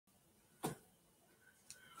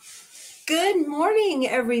Good morning,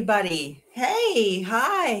 everybody. Hey,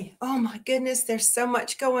 hi. Oh my goodness, there's so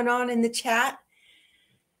much going on in the chat.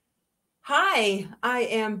 Hi, I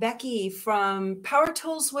am Becky from Power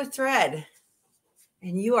Tools with Thread,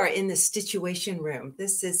 and you are in the Stitchuation room.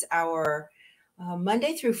 This is our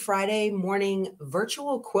Monday through Friday morning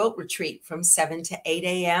virtual quilt retreat from 7 to 8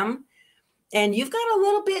 a.m. And you've got a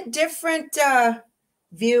little bit different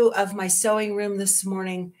view of my sewing room this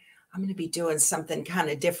morning. I'm going to be doing something kind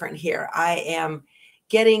of different here. I am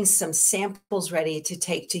getting some samples ready to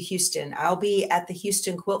take to Houston. I'll be at the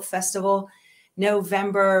Houston Quilt Festival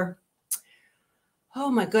November, oh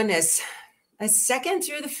my goodness, 2nd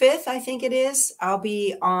through the 5th, I think it is. I'll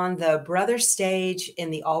be on the brother stage in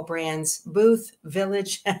the All Brands booth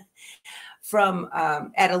village from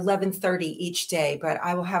at 11:30 each day, but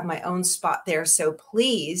I will have my own spot there. So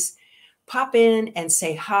please pop in and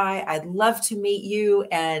say hi. I'd love to meet you,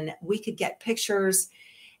 and we could get pictures.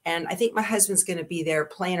 And I think my husband's going to be there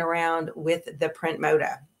playing around with the print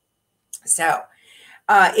moda. So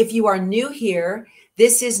if you are new here,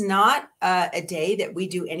 this is not a day that we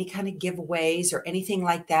do any kind of giveaways or anything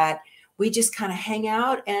like that. We just kind of hang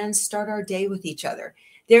out and start our day with each other.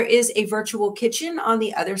 There is a virtual kitchen on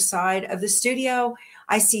the other side of the studio.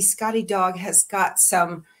 I see Scotty Dog has got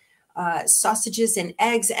some sausages and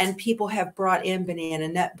eggs, and people have brought in banana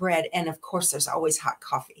nut bread. And of course, there's always hot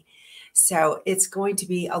coffee. So it's going to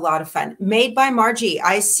be a lot of fun. Made by Margie.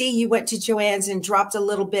 I see you went to Joann's and dropped a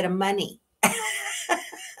little bit of money.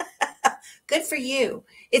 Good for you.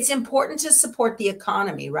 It's important to support the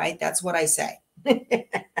economy, right? That's what I say.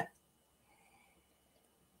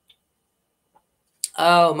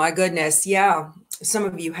 Oh my goodness. Yeah. Some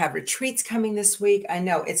of you have retreats coming this week. I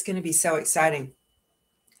know it's going to be so exciting.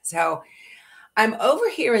 So I'm over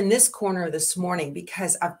here in this corner this morning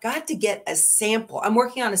because I've got to get a sample. I'm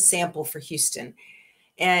working on a sample for Houston.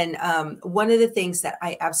 And one of the things that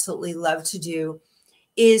I absolutely love to do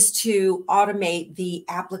is to automate the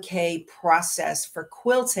applique process for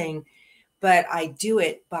quilting, but I do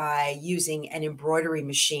it by using an embroidery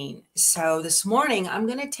machine. So this morning, I'm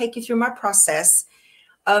going to take you through my process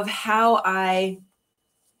of how I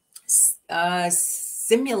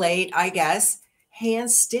simulate, I guess,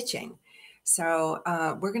 hand stitching. So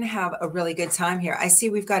we're going to have a really good time here. I see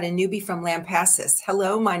we've got a newbie from Lampasas.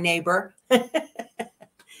 Hello, my neighbor.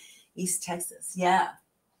 East Texas. Yeah.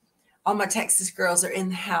 All my Texas girls are in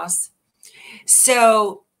the house.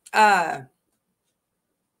 So, oh,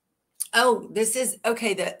 this is,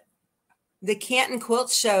 okay, the Canton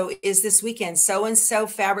Quilt Show is this weekend. So-and-so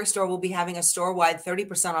fabric store will be having a store-wide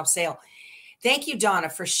 30% off sale. Thank you, Donna,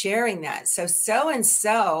 for sharing that.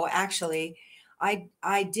 So-and-so, actually,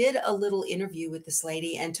 I did a little interview with this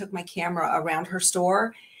lady and took my camera around her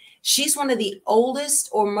store. She's one of the oldest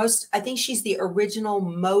or most, I think she's the original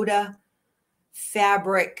Moda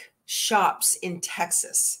fabric shops in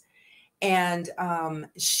Texas. And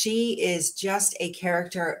she is just a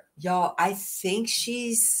character, y'all. I think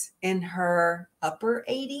she's in her upper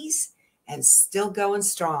 80s and still going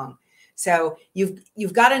strong. So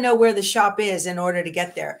you've got to know where the shop is in order to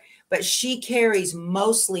get there. But she carries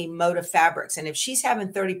mostly Moda fabrics. And if she's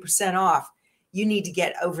having 30% off, you need to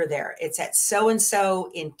get over there. It's at so-and-so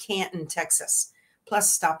in Canton, Texas.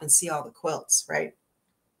 Plus stop and see all the quilts, right?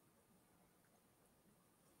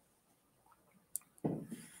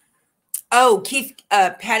 Oh, Keith,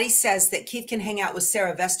 Patty says that Keith can hang out with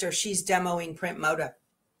Sarah Vester. She's demoing print moda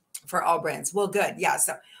for All Brands. Well, good. Yeah.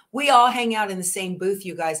 So we all hang out in the same booth,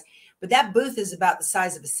 you guys. But that booth is about the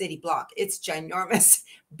size of a city block. It's ginormous,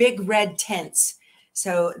 big red tents.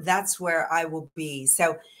 So that's where I will be.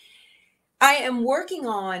 So I am working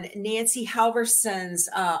on Nancy Halverson's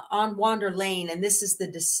On Wander Lane. And this is the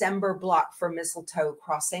December block for Mistletoe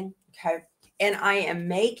Crossing. Okay. And I am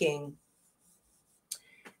making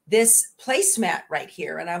this placemat right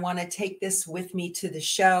here. And I want to take this with me to the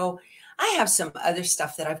show. I have some other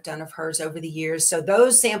stuff that I've done of hers over the years. So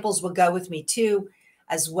those samples will go with me too,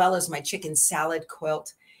 as well as my chicken salad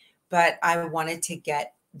quilt. But I wanted to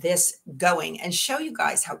get this going and show you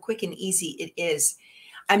guys how quick and easy it is.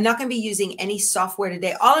 I'm not going to be using any software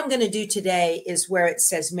today. All I'm going to do today is where it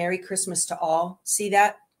says Merry Christmas to all. See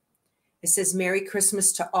that? It says Merry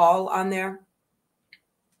Christmas to all on there.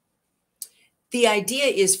 The idea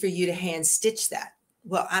is for you to hand stitch that.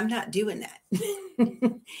 Well, I'm not doing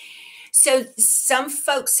that. So some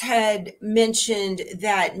folks had mentioned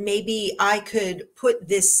that maybe I could put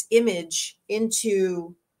this image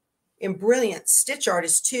into Brilliant Stitch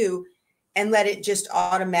Artist too, and let it just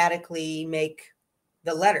automatically make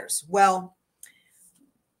the letters. Well,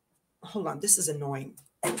 hold on. This is annoying.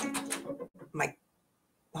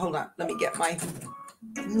 Hold on. Let me get my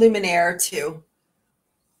luminaire to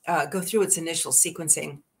go through its initial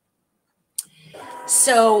sequencing.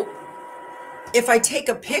 So if I take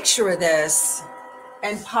a picture of this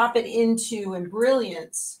and pop it into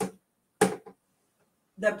Brilliance,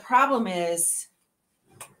 the problem is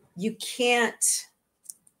you can't,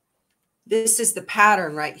 this is the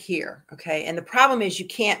pattern right here, okay? And the problem is you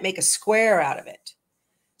can't make a square out of it.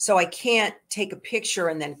 So I can't take a picture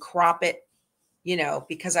and then crop it, you know,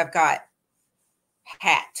 because I've got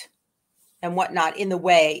hat and whatnot in the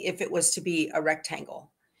way if it was to be a rectangle.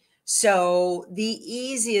 So the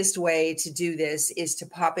easiest way to do this is to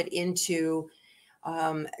pop it into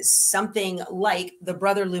something like the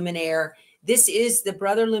Brother Luminaire. This is the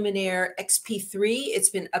Brother Luminaire XP3. It's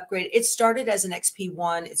been upgraded. It started as an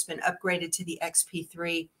XP1. It's been upgraded to the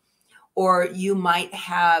XP3. Or you might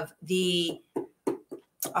have the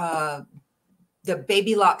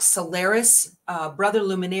Baby Lock Solaris. Brother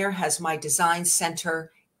Luminaire has My Design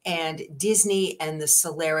Center, and Disney, and the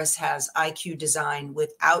Solaris has IQ Design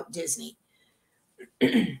without Disney.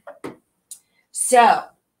 So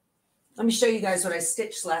let me show you guys what I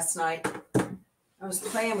stitched last night. I was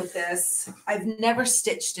playing with this. I've never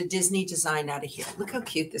stitched a Disney design out of here. Look how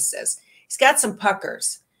cute this is. It's got some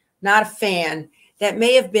puckers. Not a fan. That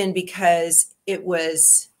may have been because it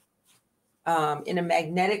was in a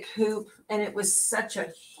magnetic hoop, and it was such a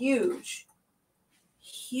huge,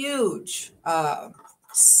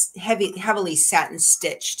 heavily satin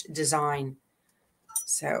stitched design.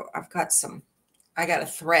 So I've got I got a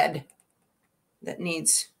thread that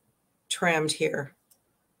needs trimmed here.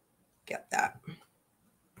 Get that.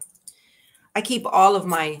 I keep all of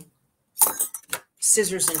my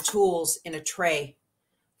scissors and tools in a tray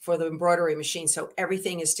for the embroidery machine, so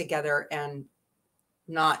everything is together and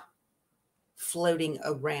not floating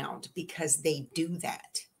around, because they do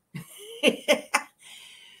that.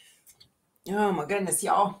 Oh my goodness,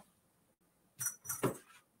 y'all.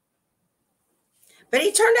 But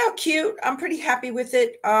he turned out cute. I'm pretty happy with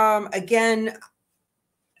it. Again,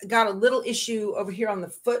 got a little issue over here on the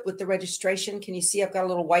foot with the registration. Can you see I've got a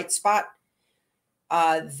little white spot?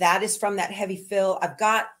 That is from that heavy fill.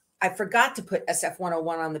 I forgot to put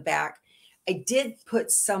SF101 on the back. I did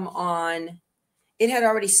put some on. It had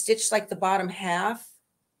already stitched like the bottom half.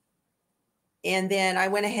 And then I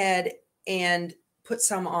went ahead and put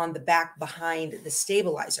some on the back behind the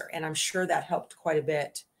stabilizer. And I'm sure that helped quite a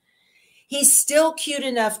bit. He's still cute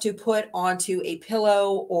enough to put onto a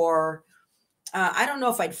pillow, or I don't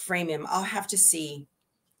know if I'd frame him. I'll have to see.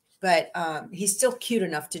 But he's still cute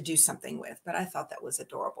enough to do something with. But I thought that was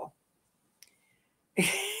adorable.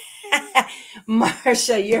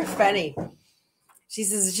 Marsha, you're funny. She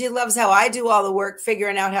says she loves how I do all the work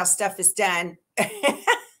figuring out how stuff is done.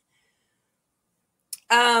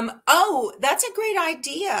 Oh, that's a great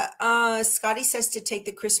idea. Scotty says to take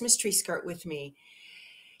the Christmas tree skirt with me.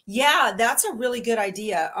 Yeah, that's a really good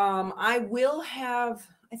idea. I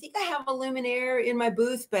think I have a luminaire in my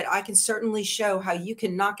booth, but I can certainly show how you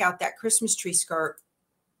can knock out that Christmas tree skirt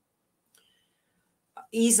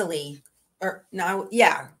easily.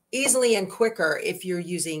 Easily and quicker if you're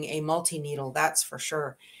using a multi-needle, that's for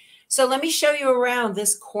sure. So let me show you around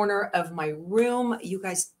this corner of my room. You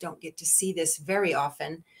guys don't get to see this very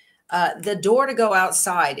often. The door to go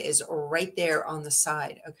outside is right there on the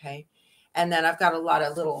side, okay? And then I've got a lot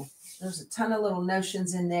of there's a ton of little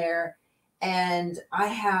notions in there. And I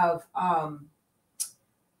have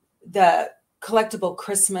the collectible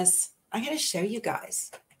Christmas. I got to show you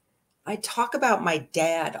guys. I talk about my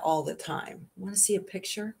dad all the time. Want to see a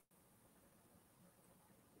picture?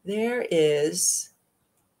 There is,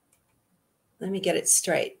 let me get it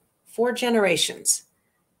straight, 4 generations.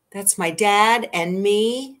 That's my dad and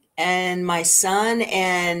me and my son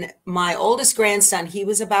and my oldest grandson. He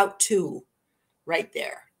was about 2 right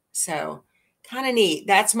there. So kind of neat.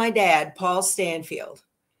 That's my dad, Paul Stanfield.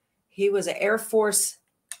 He was an Air Force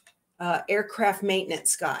aircraft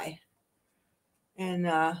maintenance guy, and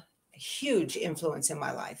a huge influence in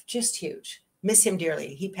my life. Just huge. Miss him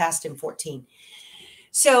dearly. He passed in 14.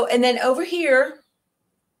 So, and then over here,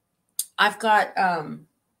 I've got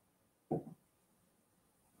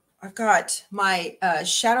my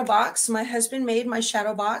shadow box. My husband made my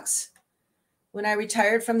shadow box when I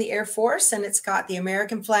retired from the Air Force, and it's got the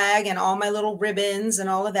American flag and all my little ribbons and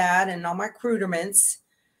all of that, and all my accoutrements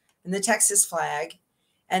and the Texas flag.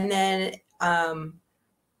 And then I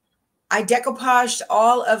decoupaged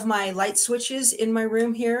all of my light switches in my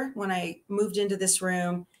room here when I moved into this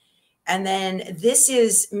room. And then this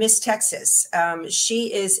is Miss Texas.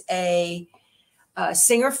 She is a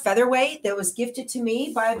singer featherweight that was gifted to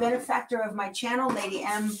me by a benefactor of my channel, Lady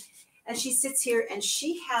M. And she sits here and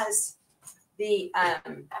she has I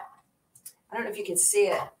don't know if you can see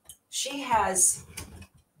it. She has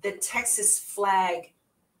the Texas flag.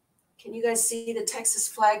 Can you guys see the Texas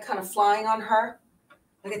flag kind of flying on her?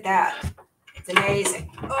 Look at that. It's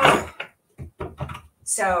amazing. Oh.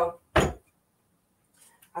 So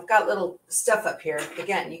I've got little stuff up here.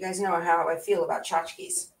 Again, you guys know how I feel about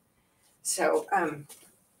tchotchkes. So,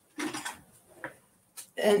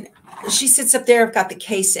 and she sits up there. I've got the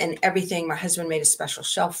case and everything. My husband made a special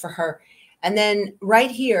shelf for her. And then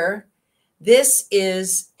right here, this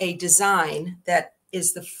is a design that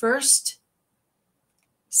is the first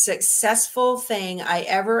successful thing I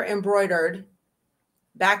ever embroidered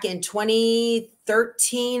back in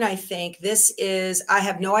 2013, I think. This is, I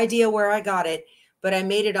have no idea where I got it, but I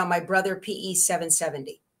made it on my brother PE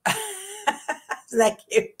 770. Isn't that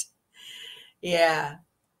cute? Yeah.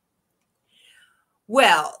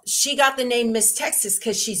 Well, she got the name Miss Texas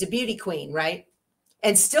because she's a beauty queen, right?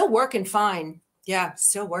 And still working fine. Yeah,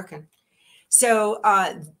 still working. So,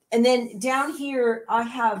 and then down here, I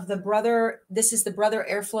have the Brother, this is the Brother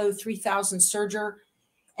Airflow 3000 serger.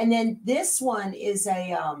 And then this one is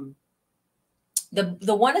a,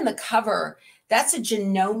 the one in the cover, that's a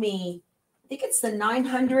Janome, I think it's the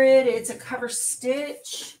 900, it's a cover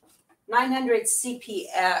stitch, 900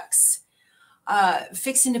 CPX,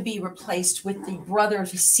 fixing to be replaced with the Brother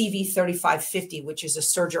CV3550, which is a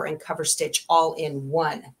serger and cover stitch all in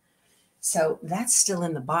one. So that's still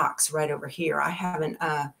in the box right over here. I haven't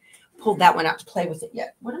pulled that one out to play with it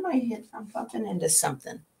yet. What am I hitting? I'm bumping into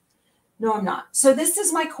something. No, I'm not. So this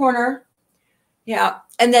is my corner. Yeah.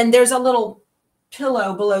 And then there's a little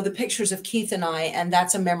pillow below the pictures of Keith and I, and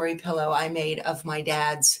that's a memory pillow I made of my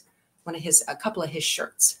dad's, a couple of his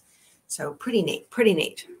shirts. So pretty neat, pretty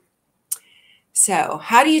neat. So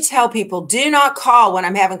how do you tell people, do not call when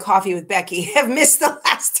I'm having coffee with Becky? I've missed the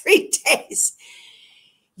last 3 days.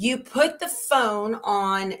 You put the phone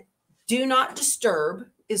on do not disturb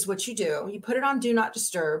is what you do. You put it on do not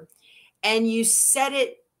disturb and you set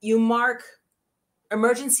it, you mark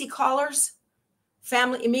emergency callers,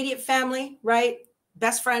 family, immediate family, right?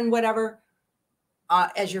 Best friend, whatever,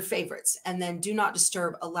 as your favorites. And then do not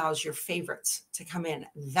disturb allows your favorites to come in.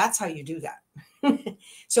 That's how you do that.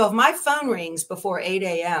 So if my phone rings before 8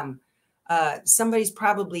 a.m., somebody's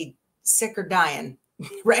probably sick or dying,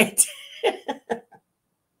 right?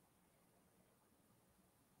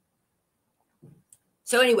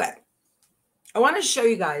 So anyway, I want to show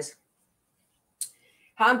you guys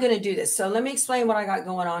how I'm going to do this. So let me explain what I got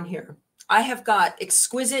going on here. I have got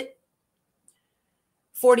exquisite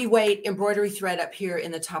 40 weight embroidery thread up here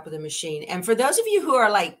in the top of the machine. And for those of you who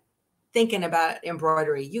are like thinking about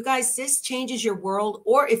embroidery, you guys, this changes your world.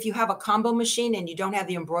 Or if you have a combo machine and you don't have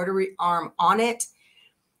the embroidery arm on it,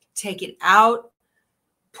 take it out.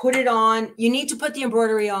 Put it on. You need to put the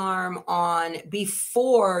embroidery arm on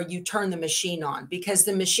before you turn the machine on, because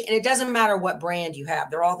the machine, and it doesn't matter what brand you have,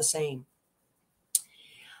 they're all the same.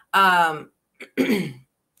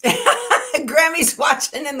 Grammy's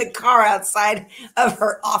watching in the car outside of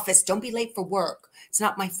her office. Don't be late for work. It's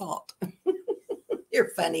not my fault.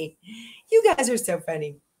 You're funny. You guys are so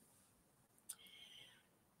funny.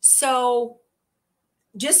 So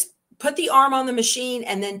just put the arm on the machine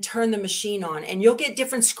and then turn the machine on, and you'll get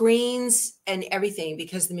different screens and everything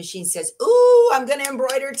because the machine says, ooh, I'm going to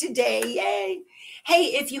embroider today. Yay. Hey,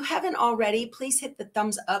 if you haven't already, please hit the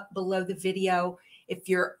thumbs up below the video. If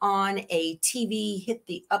you're on a TV, hit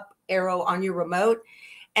the up arrow on your remote.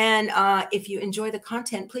 And if you enjoy the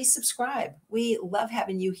content, please subscribe. We love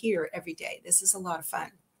having you here every day. This is a lot of fun.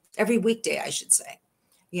 Every weekday, I should say.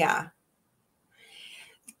 Yeah.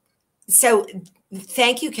 So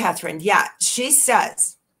thank you, Catherine. Yeah, she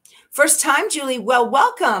says, first time, Julie. Well,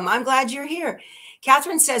 welcome. I'm glad you're here.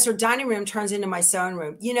 Catherine says her dining room turns into my sewing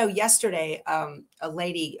room. You know, yesterday, a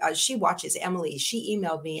lady, she watches Emily. She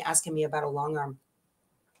emailed me asking me about a long arm.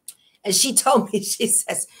 And she told me, she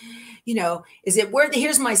says, you know, is it worth it?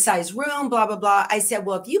 Here's my size room, blah, blah, blah. I said,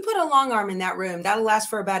 well, if you put a long arm in that room, that'll last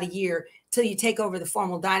for about a year till you take over the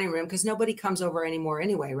formal dining room, because nobody comes over anymore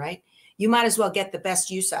anyway, right? You might as well get the best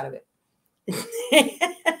use out of it.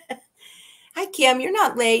 Hi, Kim. You're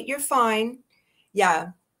not late. You're fine.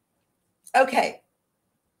 Yeah. Okay.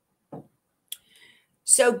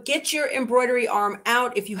 So get your embroidery arm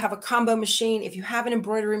out. If you have a combo machine, if you have an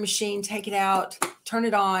embroidery machine, take it out, turn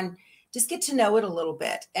it on, just get to know it a little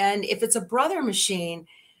bit. And if it's a Brother machine,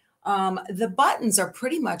 the buttons are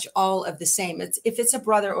pretty much all of the same. If it's a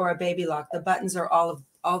Brother or a Baby Lock, the buttons are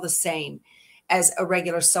all the same as a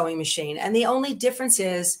regular sewing machine. And the only difference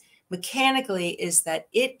is mechanically is that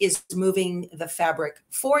it is moving the fabric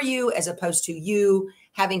for you as opposed to you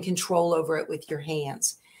having control over it with your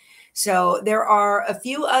hands. So there are a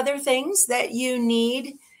few other things that you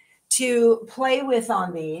need to play with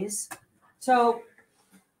on these. So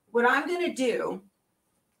what I'm going to do,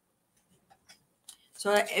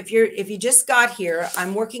 so if you just got here,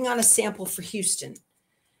 I'm working on a sample for Houston,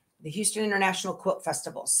 the Houston International Quilt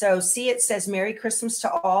Festival. So see, it says Merry Christmas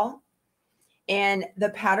to all. And the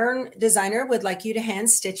pattern designer would like you to hand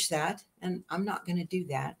stitch that. And I'm not going to do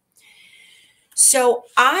that. So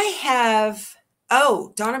I have,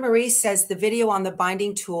 oh, Donna Marie says the video on the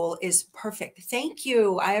binding tool is perfect. Thank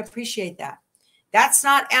you. I appreciate that. That's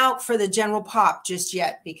not out for the general pop just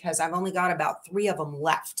yet because I've only got about 3 of them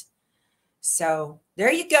left. So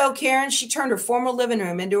there you go, Karen. She turned her formal living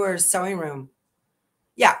room into her sewing room.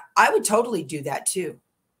 Yeah, I would totally do that too.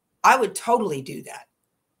 I would totally do that.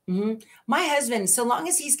 My husband, so long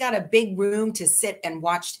as he's got a big room to sit and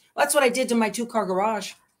watch, that's what I did to my 2-car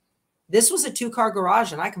garage. This was a 2-car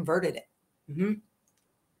garage and I converted it.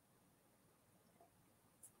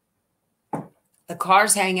 The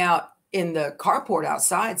cars hang out in the carport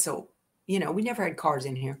outside. So, you know, we never had cars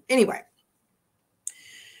in here. Anyway.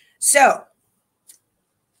 So,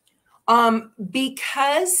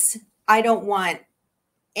 because I don't want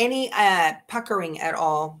any puckering at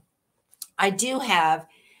all, I do have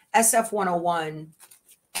SF101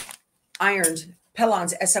 ironed.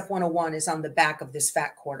 Pellon's SF101 is on the back of this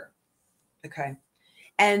fat quarter. Okay.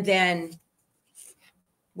 And then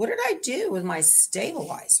what did I do with my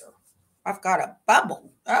stabilizer? I've got a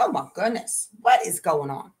bubble. Oh my goodness. What is going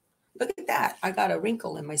on? Look at that. I got a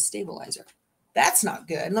wrinkle in my stabilizer. That's not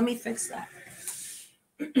good. Let me fix that.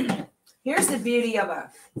 Here's the beauty of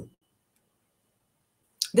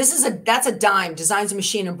that's a dime, Designs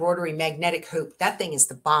Machine Embroidery magnetic hoop. That thing is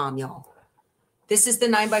the bomb, y'all. This is the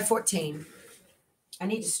 9x14. I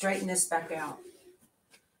need to straighten this back out.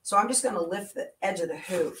 So I'm just going to lift the edge of the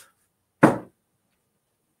hoop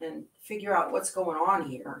and figure out what's going on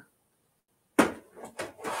here.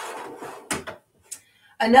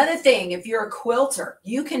 Another thing, if you're a quilter,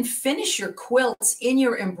 you can finish your quilts in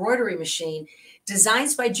your embroidery machine.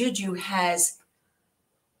 Designs by Juju has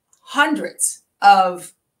hundreds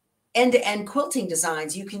of end-to-end quilting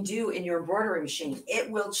designs you can do in your embroidery machine. It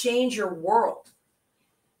will change your world.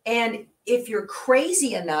 And if you're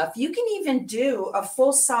crazy enough, you can even do a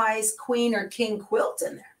full-size queen or king quilt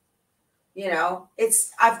in there. You know,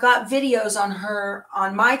 I've got videos on her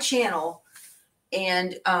on my channel,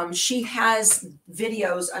 and she has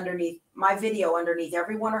videos underneath my video underneath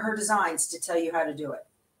every one of her designs to tell you how to do it.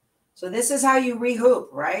 So this is how you rehoop,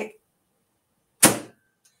 right? How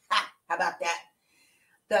about that?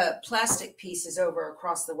 The plastic piece is over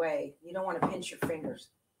across the way. You don't want to pinch your fingers.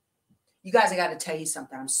 You guys, I got to tell you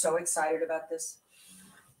something. I'm so excited about this.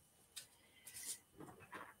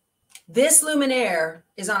 This luminaire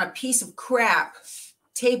is on a piece of crap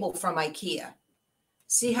table from IKEA.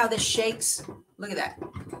 See how this shakes? Look at that.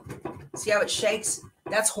 See how it shakes?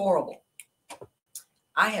 That's horrible.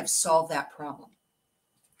 I have solved that problem.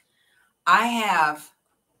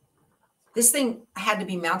 This thing had to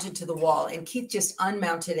be mounted to the wall, and Keith just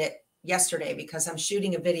unmounted it yesterday because I'm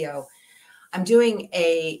shooting a video. I'm doing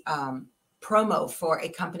a promo for a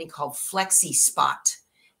company called Flexi Spot.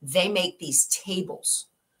 They make these tables.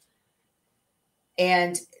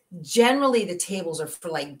 And generally the tables are for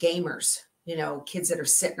like gamers, you know, kids that are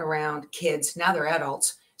sitting around, now they're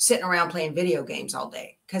adults, sitting around playing video games all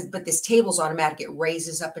day. But this table's automatic. It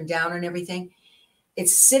raises up and down and everything.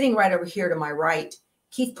 It's sitting right over here to my right.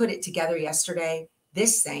 Keith put it together yesterday.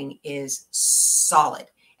 This thing is solid.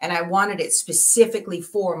 And I wanted it specifically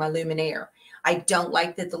for my luminaire. I don't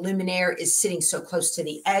like that the luminaire is sitting so close to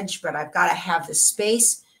the edge, but I've got to have the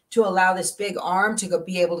space to allow this big arm to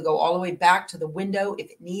be able to go all the way back to the window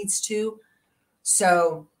if it needs to.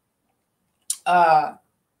 So that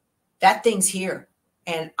thing's here,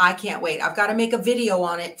 and I can't wait. I've got to make a video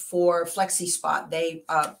on it for Flexi Spot. They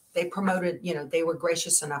promoted, you know, they were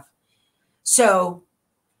gracious enough. So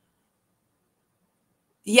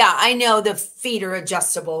yeah, I know the feet are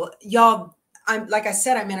adjustable. Y'all, like I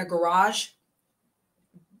said, I'm in a garage.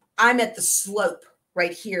 I'm at the slope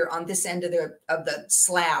right here on this end of the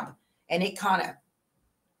slab. And it kind of,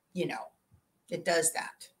 you know, it does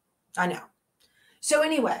that. I know. So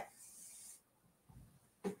anyway,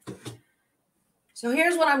 so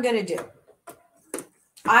here's what I'm going to do.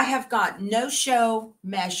 I have got no-show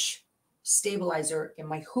mesh stabilizer in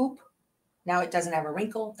my hoop. Now it doesn't have a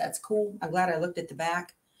wrinkle. That's cool. I'm glad I looked at the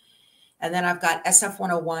back. And then I've got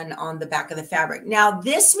SF101 on the back of the fabric. Now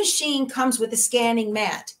this machine comes with a scanning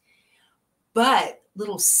mat, but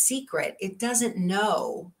little secret, it doesn't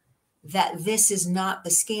know that this is not the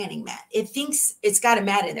scanning mat. It thinks it's got a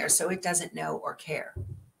mat in there, so it doesn't know or care.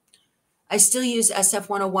 I still use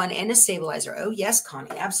SF-101 and a stabilizer. Oh, yes,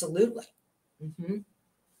 Connie, absolutely.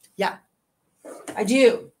 Yeah, I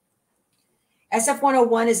do.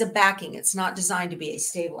 SF-101 is a backing. It's not designed to be a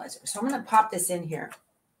stabilizer. So I'm going to pop this in here,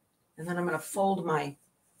 and then I'm going to fold my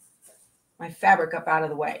fabric up out of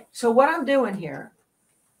the way. So what I'm doing here,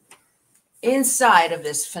 inside of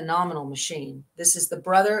this phenomenal machine, this is the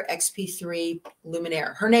Brother XP3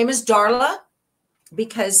 Luminaire. Her name is Darla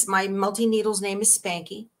because my multi-needle's name is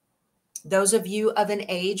Spanky. Those of you of an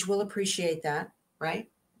age will appreciate that, right?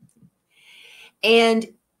 And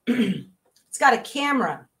it's got a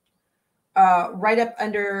camera right up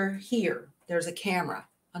under here. There's a camera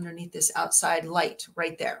underneath this outside light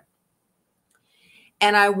right there.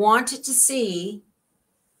 And I wanted to see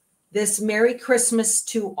this Merry Christmas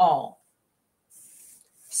to all.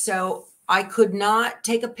 So I could not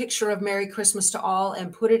take a picture of Merry Christmas to all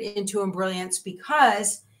and put it into Embrilliance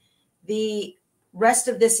because the rest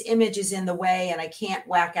of this image is in the way and I can't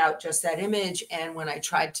whack out just that image. And when I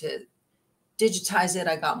tried to digitize it,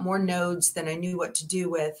 I got more nodes than I knew what to do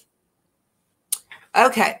with.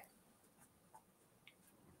 Okay.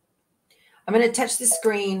 I'm going to touch the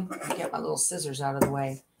screen, get my little scissors out of the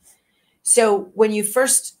way. So when you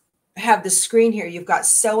first have the screen here, you've got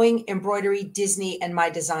sewing, embroidery, Disney, and my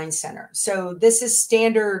design center. So this is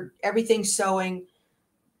standard, everything sewing.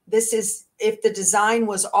 This is if the design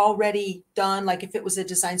was already done, like if it was a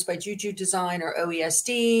Designs by Juju design or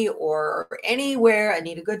OESD or anywhere, I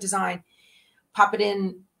need a good design, pop it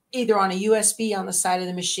in either on a USB on the side of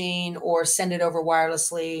the machine or send it over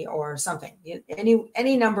wirelessly or something.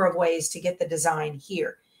 Any number of ways to get the design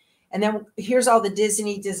here. And then here's all the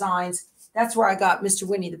Disney designs. That's where I got Mr.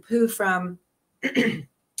 Winnie the Pooh from.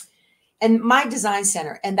 And my design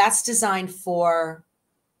center. And that's designed for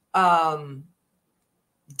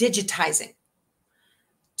digitizing,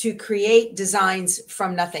 to create designs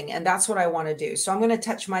from nothing. And that's what I want to do. So I'm going to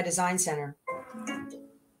touch my design center.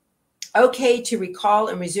 Okay to recall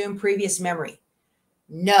and resume previous memory.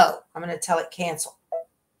 No, I'm going to tell it cancel.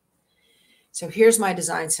 So here's my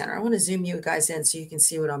design center. I want to zoom you guys in so you can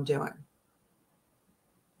see what I'm doing.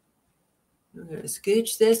 I'm going to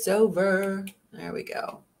scooch this over. There we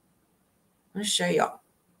go. I'm going to show y'all.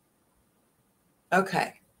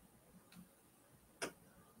 Okay.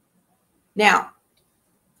 Now,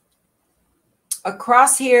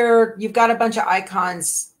 across here, you've got a bunch of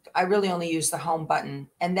icons. I really only use the home button.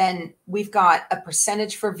 And then we've got a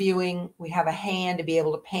percentage for viewing. We have a hand to be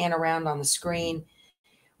able to pan around on the screen.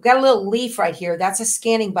 We've got a little leaf right here. That's a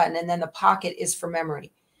scanning button. And then the pocket is for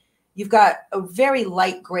memory. You've got a very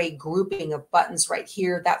light gray grouping of buttons right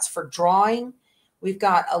here. That's for drawing. We've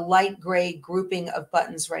got a light gray grouping of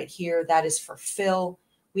buttons right here. That is for fill.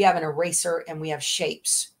 We have an eraser and we have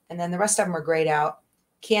shapes. And then the rest of them are grayed out.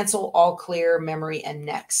 Cancel, all clear, memory, and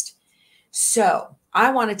next. So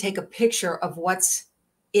I want to take a picture of what's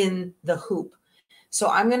in the hoop. So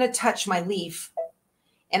I'm going to touch my leaf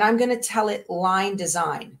and I'm going to tell it line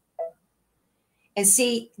design. And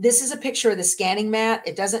see, this is a picture of the scanning mat.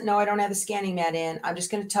 It doesn't know I don't have the scanning mat in. I'm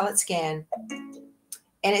just going to tell it scan.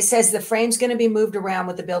 And it says the frame's going to be moved around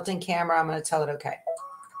with the built-in camera. I'm going to tell it okay.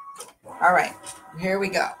 All right, here we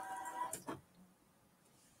go.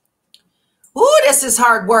 Ooh, this is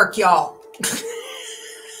hard work, y'all.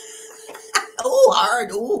 Ooh,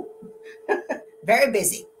 hard. Ooh. Very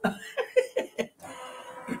busy.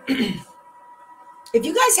 If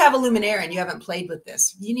you guys have a Luminaire and you haven't played with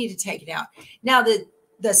this, you need to take it out. Now, the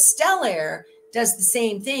Stellaire does the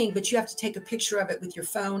same thing, but you have to take a picture of it with your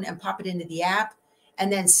phone and pop it into the app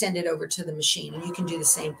and then send it over to the machine. And you can do the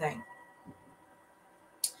same thing.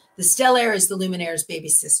 The Stellaire is the Luminaire's baby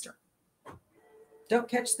sister. Don't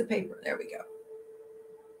catch the paper. There we go.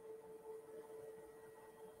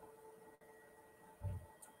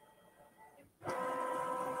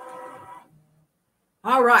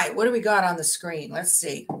 All right, what do we got on the screen? Let's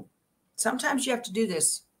see. Sometimes you have to do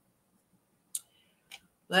this.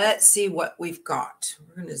 Let's see what we've got.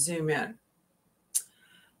 We're going to zoom in.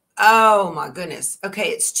 Oh, my goodness. Okay,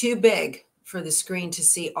 it's too big for the screen to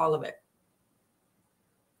see all of it.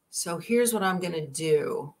 So here's what I'm going to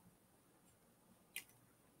do.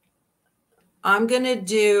 I'm going to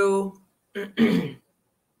do...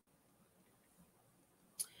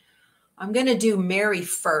 I'm going to do Mary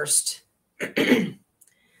first.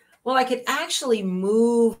 Well, I could actually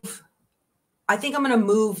move. I think I'm going to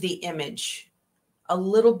move the image a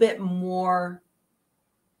little bit more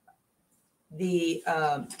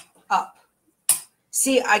up.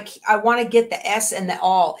 See, I want to get the S and the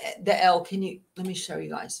L. Can you, let me show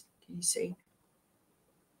you guys. Can you see?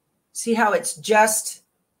 See how it's just,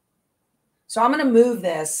 so I'm going to move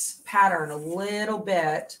this pattern a little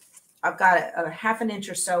bit. I've got a half an inch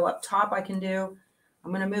or so up top I can do.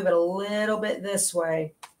 I'm going to move it a little bit this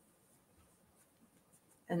way.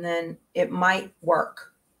 And then it might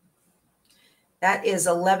work. That is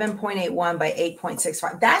 11.81 by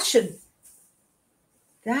 8.65.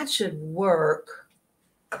 That should work.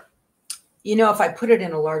 You know, if I put it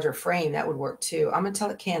in a larger frame, that would work too. I'm going to tell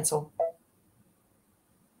it cancel.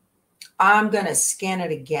 I'm going to scan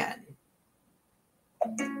it again.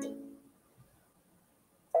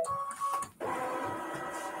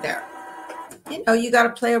 There. You know, you got to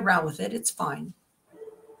play around with it. It's fine.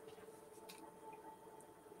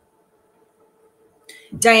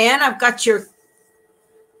 Diane, I've got your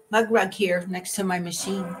mug rug here next to my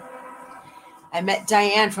machine. I met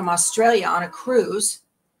Diane from Australia on a cruise.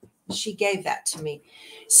 She gave that to me.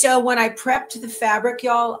 So when I prepped the fabric,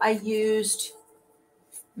 y'all, I used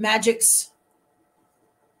Magic's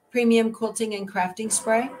Premium Quilting and Crafting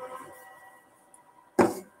Spray.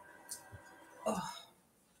 Oh.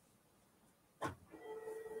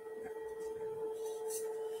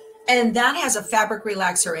 And that has a fabric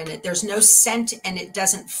relaxer in it. There's no scent and it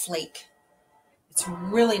doesn't flake. It's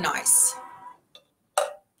really nice.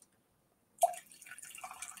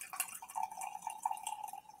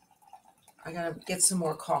 I gotta get some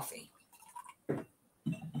more coffee.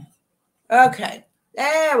 Okay.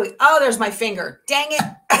 There's my finger. Dang it.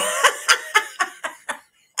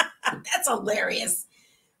 That's hilarious.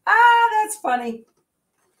 That's funny.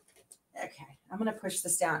 Okay, I'm gonna push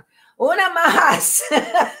this down. Una más.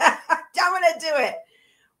 I'm gonna do it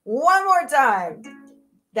one more time.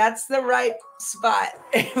 That's the right spot.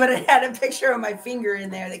 But it had a picture of my finger in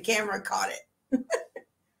there. The camera caught it.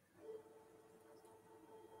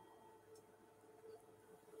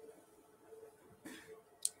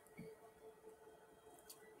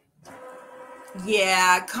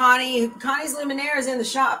 Yeah, Connie's Luminaire is in the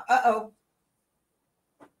shop. Uh-oh.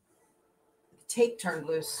 Tape turned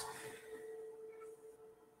loose.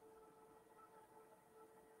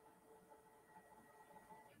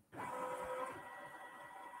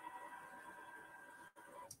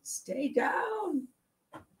 Stay down.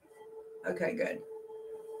 Okay, good.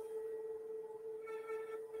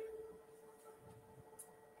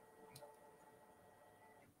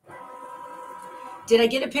 Did I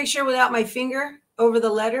get a picture without my finger over the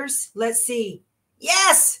letters? Let's see.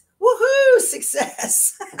 Yes. Woohoo.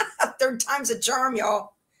 Success. Third time's a charm,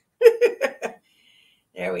 y'all.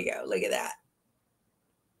 There we go. Look at that.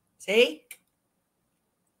 See?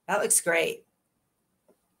 That looks great.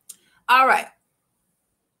 All right.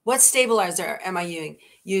 What stabilizer am I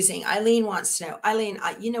using? Eileen wants to know. Eileen,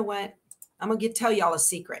 you know what? I'm going to tell y'all a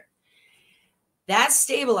secret. That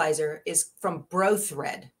stabilizer is from Bro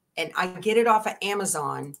Thread, and I get it off of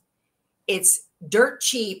Amazon. It's dirt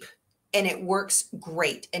cheap, and it works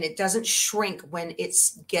great, and it doesn't shrink when it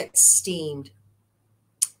gets steamed.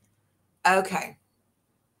 Okay.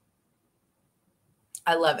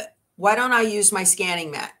 I love it. Why don't I use my scanning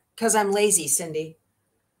mat? Because I'm lazy, Cindy.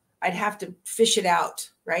 I'd have to fish it out,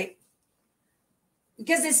 right?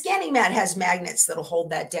 Because the scanning mat has magnets that'll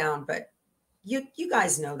hold that down, but you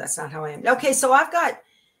guys know that's not how I am. Okay, so I've got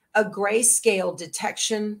a grayscale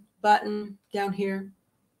detection button down here.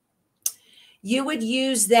 You would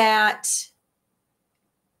use that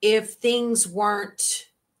if things weren't,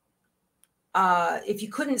 if you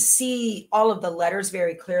couldn't see all of the letters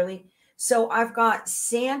very clearly. So I've got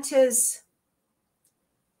Santa's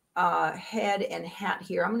head and hat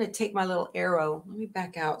here. I'm going to take my little arrow. Let me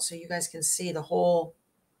back out so you guys can see the whole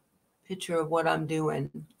picture of what I'm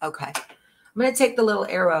doing. Okay. I'm going to take the little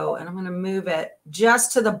arrow and I'm going to move it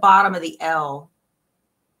just to the bottom of the L.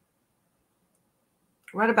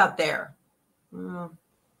 Right about there.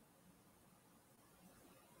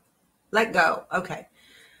 Let go. Okay.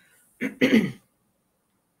 I'll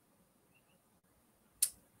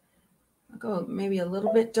go maybe a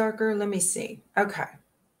little bit darker. Let me see. Okay.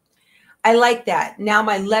 I like that. Now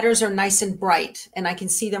my letters are nice and bright and I can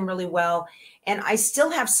see them really well. And I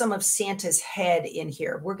still have some of Santa's head in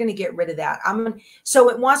here. We're going to get rid of that. So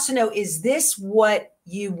it wants to know, is this what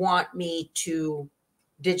you want me to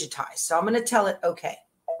digitize? So I'm going to tell it, okay.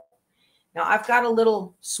 Now I've got a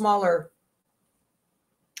little smaller,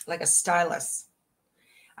 like a stylus.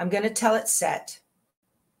 I'm going to tell it set.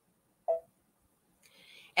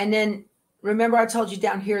 And then remember I told you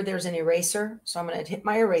down here there's an eraser. So I'm going to hit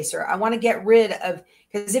my eraser. I want to get rid of,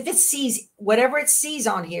 because if it sees, whatever it sees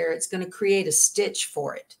on here, it's going to create a stitch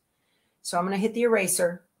for it. So I'm going to hit the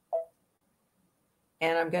eraser.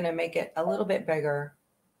 And I'm going to make it a little bit bigger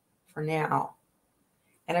for now.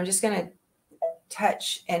 And I'm just going to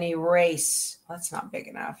touch and erase. Well, that's not big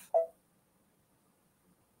enough.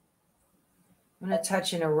 I'm going to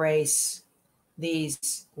touch and erase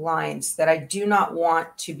these lines that I do not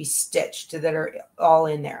want to be stitched, that are all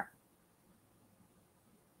in there.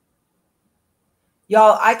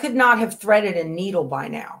 Y'all, I could not have threaded a needle by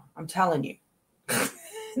now. I'm telling you.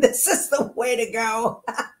 This is the way to go.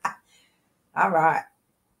 All right.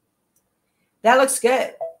 That looks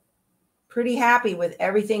good. Pretty happy with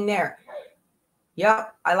everything there.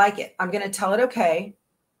 Yep, I like it. I'm going to tell it okay.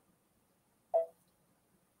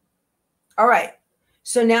 All right.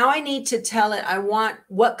 So now I need to tell it I want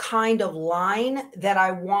what kind of line that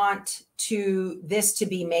I want this to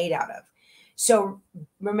be made out of. So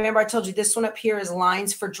remember I told you this one up here is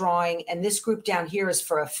lines for drawing, and this group down here is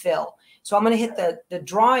for a fill. So I'm going to hit the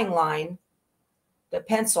drawing line, the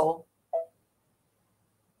pencil,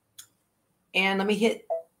 and let me hit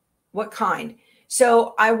what kind.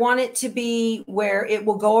 So I want it to be where it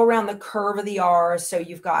will go around the curve of the R. So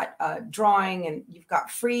you've got drawing, and you've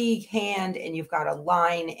got free hand, and you've got a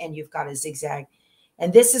line, and you've got a zigzag.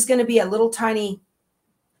 And this is going to be a little tiny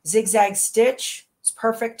zigzag stitch. It's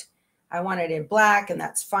perfect. I want it in black, and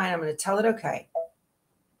that's fine. I'm going to tell it okay.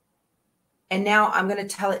 And now I'm going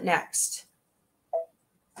to tell it next.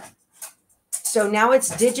 So now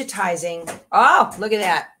it's digitizing. Oh, look at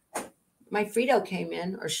that. My Frito came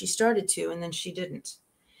in, or she started to, and then she didn't.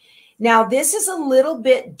 Now this is a little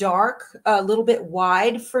bit dark, a little bit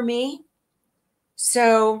wide for me.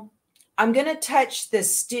 So I'm going to touch the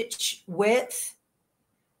stitch width.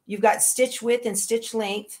 You've got stitch width and stitch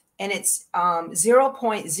length, and it's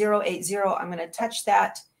 0.080. I'm going to touch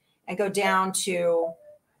that and go down to,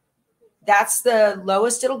 that's the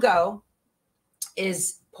lowest it'll go,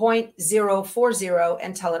 is 0.040,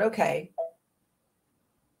 and tell it okay.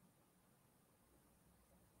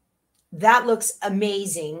 That looks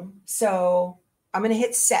amazing. So I'm going to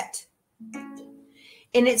hit set.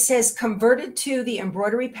 And it says converted to the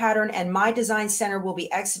embroidery pattern, and my design center will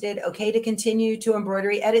be exited. Okay to continue to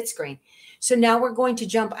embroidery edit screen. So now we're going to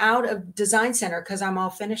jump out of design center because I'm all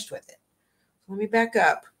finished with it. Let me back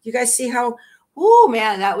up. You guys see how, oh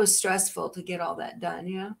man, that was stressful to get all that done.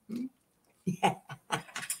 Yeah. Yeah.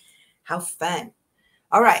 How fun.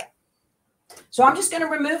 All right. So I'm just going to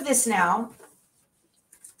remove this now.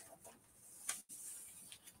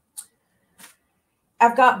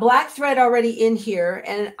 I've got black thread already in here,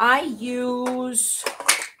 and I use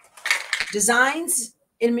Designs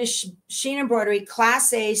in Machine Embroidery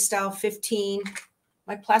Class A Style 15,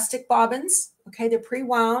 my plastic bobbins. Okay, they're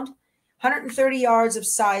pre-wound, 130 yards of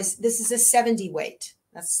size. This is a 70 weight.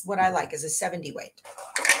 That's what I like, is a 70 weight.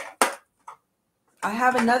 I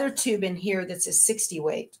have another tube in here that's a 60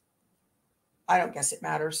 weight. I don't guess it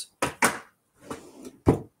matters.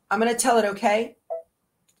 I'm going to tell it okay.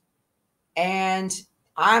 And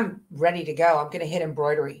I'm ready to go. I'm going to hit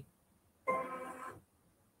embroidery.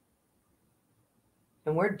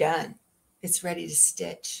 And we're done. It's ready to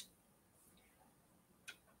stitch.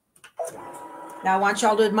 Now I want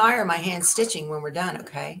y'all to admire my hand stitching when we're done,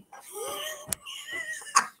 okay?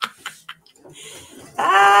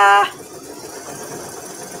 Ah!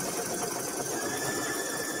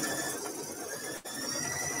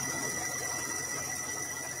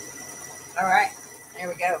 All right, there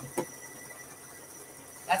we go.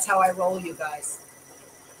 That's how I roll, you guys.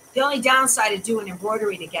 The only downside of doing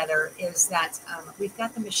embroidery together is that we've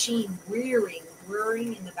got the machine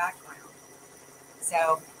whirring in the background.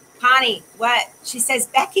 So, Connie, what? She says,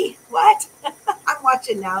 Becky, what? I'm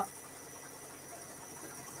watching now.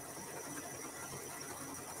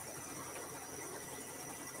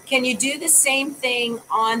 Can you do the same thing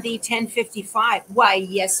on the 1055? Why,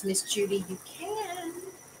 yes, Miss Judy, you can.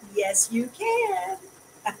 Yes, you can.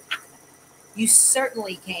 You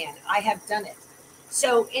certainly can. I have done it.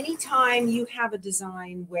 So anytime you have a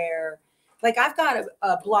design where, like I've got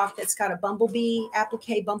a block that's got a bumblebee,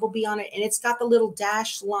 applique bumblebee on it, and it's got the little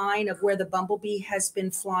dashed line of where the bumblebee has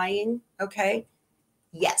been flying. Okay.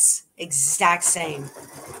 Yes, exact same.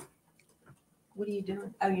 What are you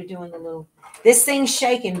doing? Oh, you're doing the little, this thing's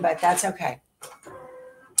shaking, but that's okay.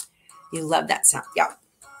 You love that sound. Yeah.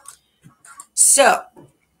 So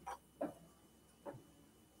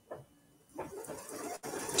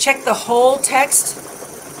check the whole text.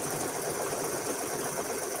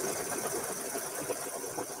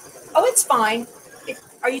 Oh, it's fine.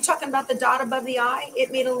 Are you talking about the dot above the I?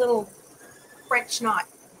 It made a little French knot.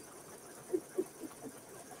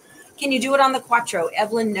 Can you do it on the Quattro?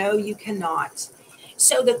 Evelyn, no, you cannot.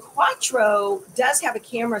 So the Quattro does have a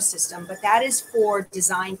camera system, but that is for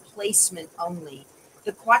design placement only.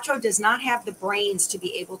 The Quattro does not have the brains to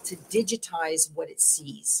be able to digitize what it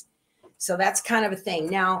sees. So that's kind of a thing.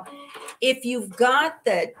 Now, if you've got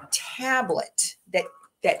the tablet that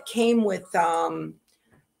that came with,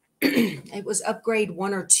 it was upgrade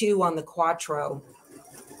 1 or 2 on the Quattro.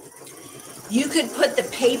 You could put the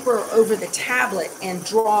paper over the tablet and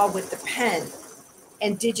draw with the pen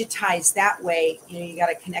and digitize that way. You know, you got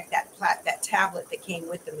to connect that tablet that came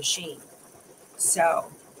with the machine.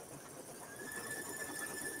 So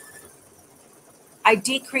I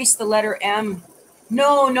decreased the letter M.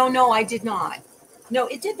 No, I did not. No,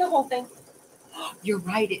 it did the whole thing. You're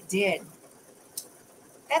right, it did.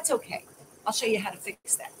 That's okay. I'll show you how to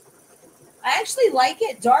fix that. I actually like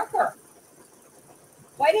it darker.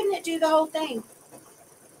 Why didn't it do the whole thing?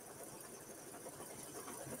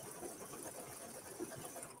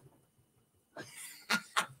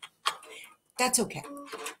 That's okay.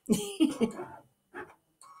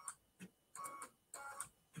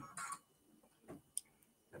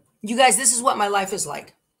 You guys, this is what my life is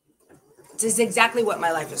like. This is exactly what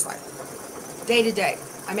my life is like. Day to day.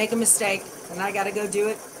 I make a mistake and I got to go do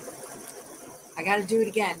it. I got to do it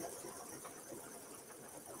again.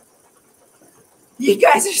 You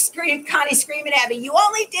guys are Connie screaming at me. You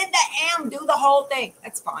only did the M, do the whole thing.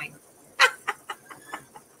 That's fine.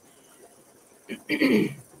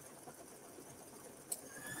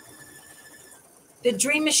 The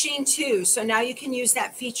Dream Machine 2. So now you can use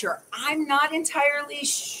that feature. I'm not entirely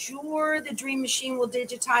sure the Dream Machine will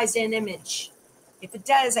digitize an image. If it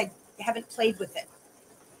does, I haven't played with it.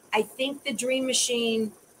 I think the Dream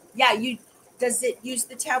Machine, yeah, does it use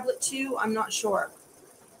the tablet too? I'm not sure.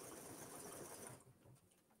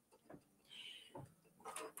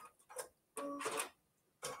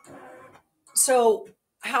 So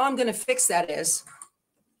how I'm going to fix that is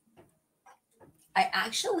I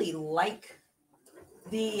actually like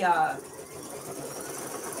the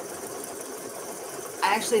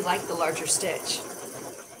larger stitch.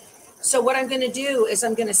 So what I'm going to do is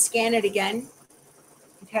I'm going to scan it again.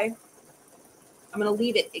 Okay. I'm going to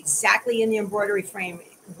leave it exactly in the embroidery frame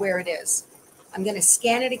where it is. I'm going to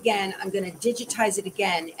scan it again. I'm going to digitize it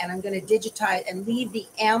again, and I'm going to digitize and leave the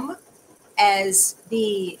M as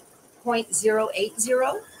the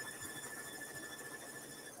 0.080,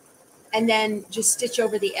 and then just stitch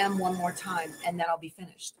over the M one more time, and then I'll be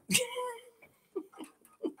finished.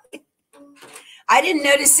 I didn't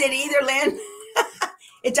notice it either, Lynn.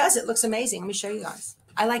 It does. It looks amazing. Let me show you guys.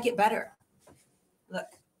 I like it better. Look.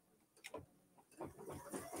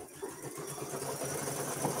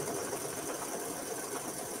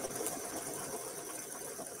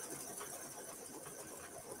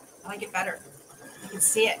 I like it better. You can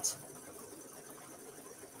see it.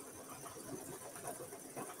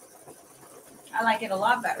 I like it a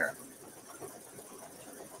lot better.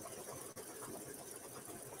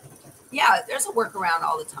 Yeah, there's a workaround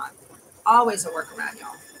all the time. Always a workaround,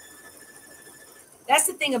 y'all. That's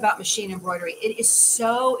the thing about machine embroidery. It is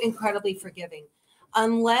so incredibly forgiving.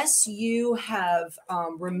 Unless you have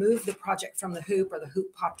removed the project from the hoop, or the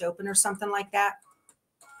hoop popped open or something like that,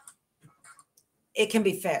 it can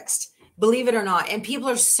be fixed. Believe it or not. And people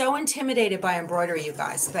are so intimidated by embroidery, you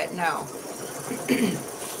guys, but no.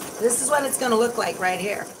 This is what it's going to look like right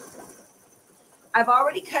here. I've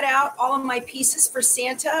already cut out all of my pieces for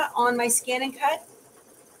Santa on my scan and cut.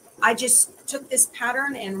 I just took this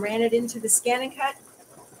pattern and ran it into the scan and cut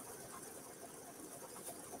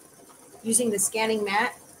using the scanning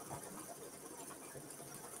mat.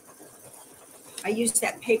 I used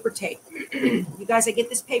that paper tape. You guys, I get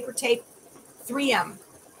this paper tape, 3M.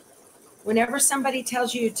 Whenever somebody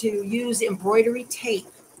tells you to use embroidery tape,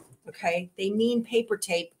 okay, they mean paper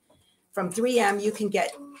tape from 3M. You can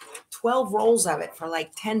get 12 rolls of it for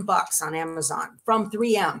like $10 on Amazon from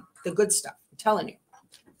 3M, the good stuff, I'm telling you.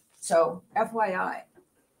 So FYI.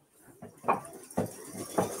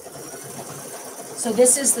 So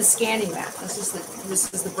this is the scanning mat. This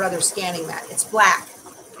is the Brother scanning mat. It's black.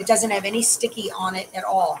 It doesn't have any sticky on it at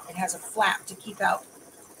all. It has a flap to keep out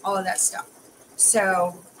all of that stuff.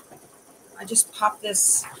 So I just pop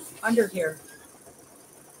this under here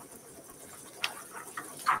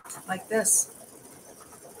like this.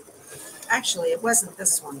 Actually, it wasn't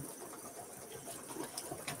this one.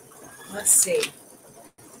 Let's see.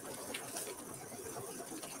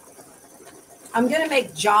 I'm going to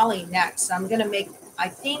make Jolly next. I'm going to make, I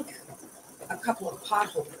think, a couple of pot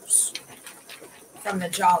holders from the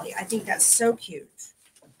Jolly. I think that's so cute.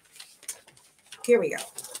 Here we go.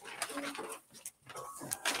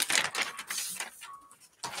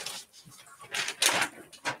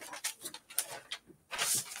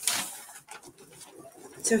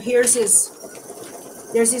 So there's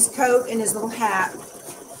his coat and his little hat.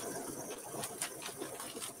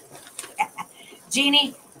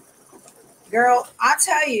 Jeannie, girl, I'll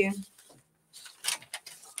tell you,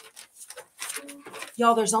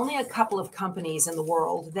 Y'all, there's only a couple of companies in the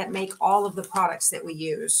world that make all of the products that we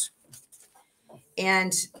use.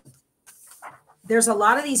 And there's a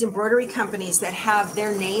lot of these embroidery companies that have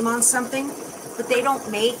their name on something, but they don't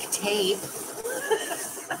make tape.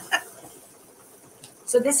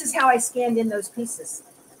 So this is how I scanned in those pieces.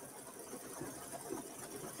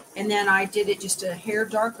 And then I did it just a hair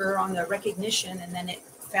darker on the recognition, and then it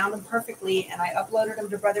found them perfectly, and I uploaded them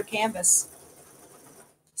to Brother Canvas.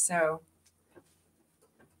 So,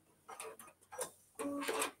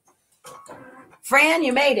 Fran,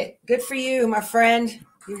 you made it. Good for you, my friend.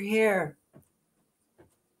 You're here.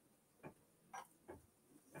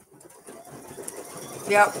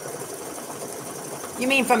 Yep. You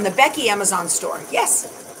mean from the Becky Amazon store?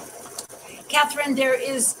 Yes. Catherine,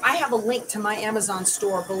 I have a link to my Amazon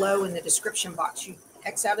store below in the description box. You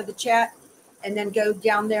X out of the chat and then go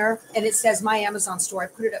down there, and it says my Amazon store. I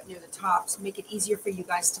put it up near the top to make it easier for you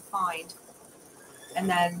guys to find. And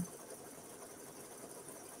then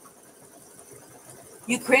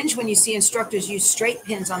you cringe when you see instructors use straight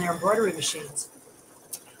pins on their embroidery machines.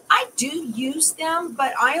 I do use them,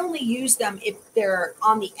 but I only use them if they're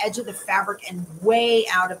on the edge of the fabric and way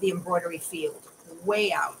out of the embroidery field,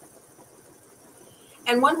 way out.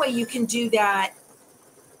 And one way you can do that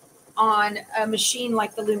on a machine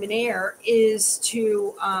like the Luminaire is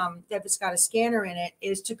to, if it's got a scanner in it,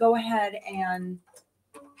 is to go ahead and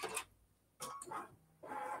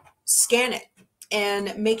scan it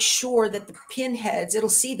and make sure that the pin heads, it'll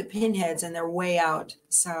see the pin heads and they're way out.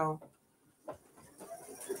 So,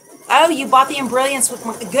 oh, you bought the Embrilliance with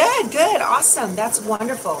good, awesome. That's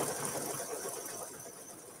wonderful.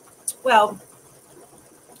 Well,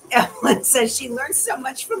 Evelyn says she learned so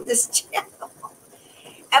much from this channel.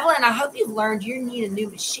 Evelyn, I hope you've learned you need a new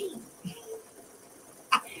machine.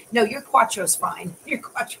 No, your Quattro's fine. Your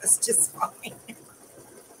Quattro's just fine.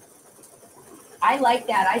 I like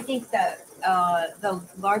that. I think the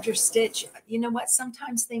larger stitch, you know what?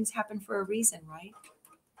 Sometimes things happen for a reason, right?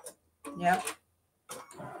 Yep.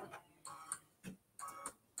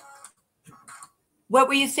 What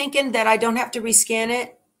were you thinking, that I don't have to rescan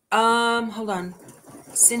it? Hold on.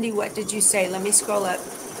 Cindy, what did you say? Let me scroll up.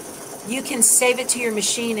 You can save it to your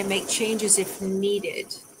machine and make changes if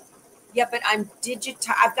needed. Yeah, but I've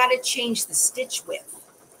got to change the stitch width.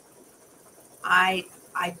 I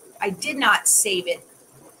did not save it.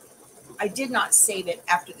 I did not save it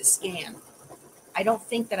after the scan. I don't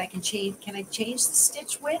think that I can change. Can I change the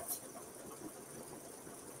stitch width?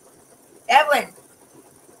 Evelyn,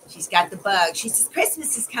 she's got the bug. She says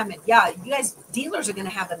Christmas is coming. Yeah, you guys, dealers are going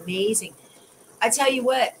to have amazing. I tell you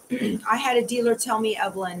what, I had a dealer tell me,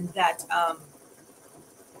 Evelyn, that,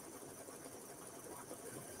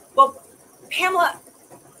 well, Pamela,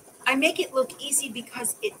 I make it look easy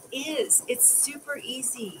because it is. It's super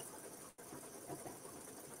easy.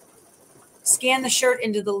 Scan the shirt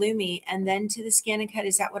into the Lumi and then to the scan and cut.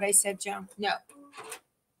 Is that what I said, Joan? No.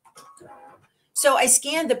 So I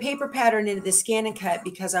scanned the paper pattern into the scan and cut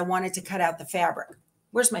because I wanted to cut out the fabric.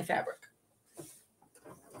 Where's my fabric?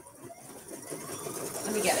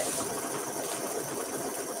 Let me get it.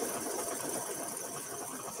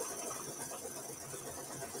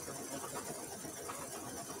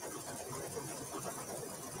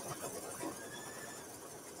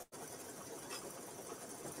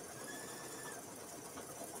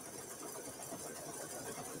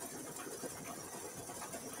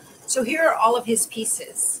 So here are all of his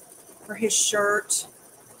pieces for his shirt.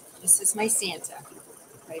 This is my Santa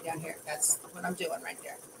right down here. That's what I'm doing right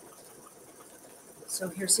there. So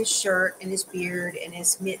here's his shirt and his beard and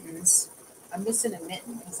his mittens. I'm missing a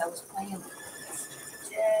mitten because I was playing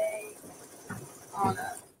yesterday on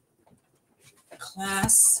a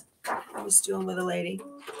class I was doing with a lady.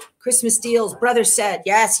 Christmas deals. Brother said,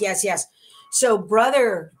 yes, yes, yes. So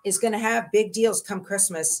Brother is going to have big deals come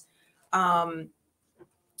Christmas.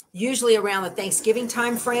 Usually around the Thanksgiving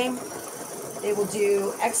time frame. They will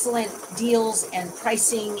do excellent deals and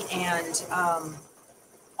pricing and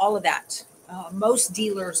all of that. Most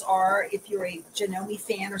dealers are, if you're a Janome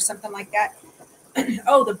fan or something like that.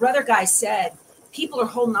 Oh, the Brother guy said people are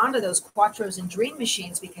holding on to those Quattros and Dream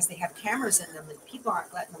machines because they have cameras in them and people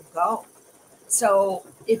aren't letting them go. So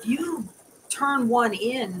if you turn one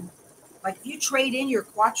in, like if you trade in your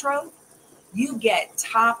Quattro, you get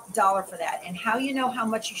top dollar for that. And how you know how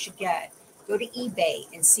much you should get, go to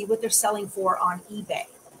eBay and see what they're selling for on eBay.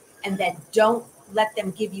 And then don't let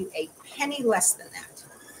them give you a penny less than that.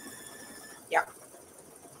 Yeah.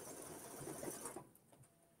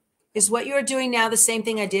 Is what you're doing now the same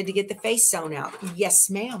thing I did to get the face sewn out? Yes,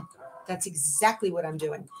 ma'am. That's exactly what I'm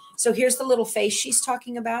doing. So here's the little face she's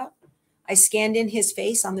talking about. I scanned in his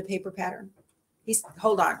face on the paper pattern.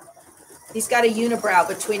 hold on. He's got a unibrow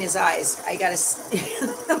between his eyes. I got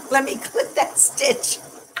to, let me clip that stitch.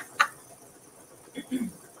 You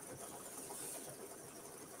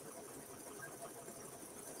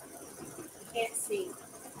can't see.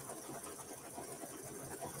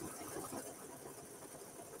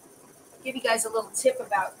 Give you guys a little tip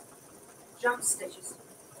about jump stitches.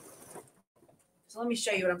 So let me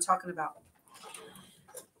show you what I'm talking about.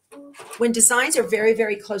 When designs are very,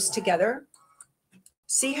 very close together,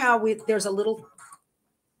 see how there's a little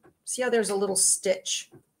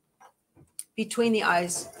stitch between the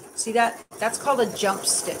eyes. See that? That's called a jump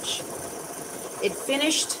stitch. It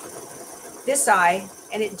finished this eye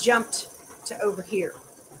and it jumped to over here.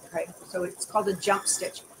 Okay, so it's called a jump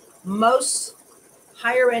stitch. Most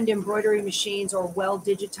higher end embroidery machines or well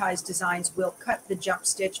digitized designs will cut the jump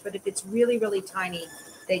stitch, but if it's really, really tiny,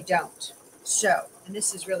 they don't. So, and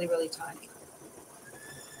this is really, really tiny.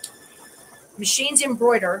 Machines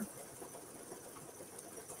embroider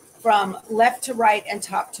from left to right and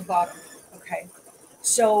top to bottom. Okay,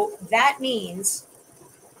 so that means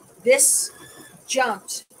this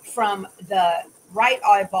jumped from the right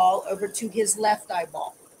eyeball over to his left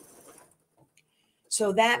eyeball.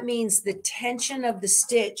 So that means the tension of the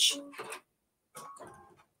stitch,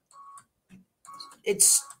 it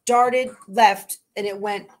started left and it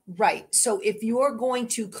went right. So if you're going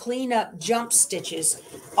to clean up jump stitches,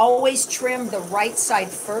 always trim the right side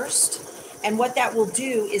first. And what that will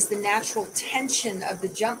do is the natural tension of the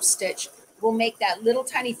jump stitch will make that little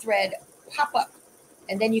tiny thread pop up,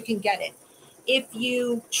 and then you can get it. If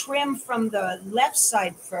you trim from the left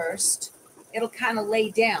side first, it'll kind of lay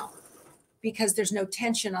down because there's no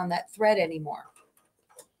tension on that thread anymore.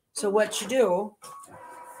 So what you do,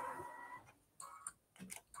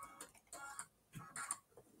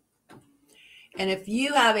 and if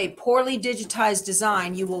you have a poorly digitized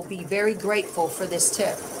design, you will be very grateful for this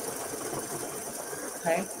tip.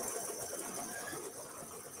 Okay.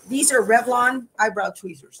 These are Revlon eyebrow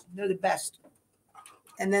tweezers. They're the best.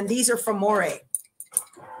 And then these are from Moray.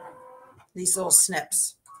 These little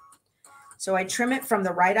snips. So I trim it from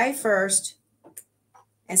the right eye first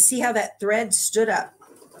and see how that thread stood up.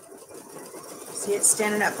 See it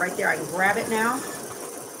standing up right there. I can grab it now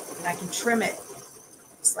and I can trim it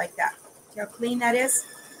just like that. See how clean that is?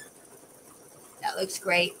 That looks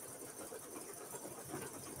great.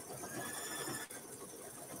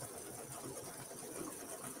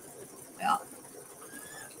 Well,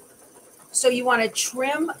 so you want to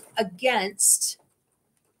trim against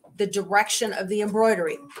the direction of the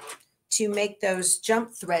embroidery to make those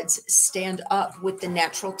jump threads stand up with the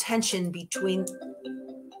natural tension between.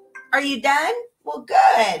 Are you done? Well,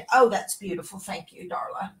 good. Oh, that's beautiful. Thank you,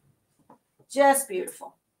 Darla. Just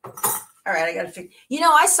beautiful. All right, I got to fix.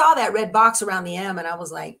 I saw that red box around the M and I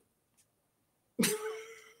was like,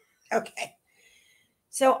 okay.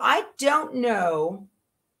 So I don't know.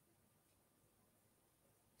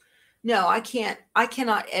 No, I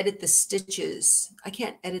cannot edit the stitches. I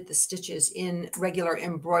can't edit the stitches in regular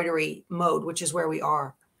embroidery mode, which is where we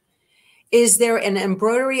are. Is there an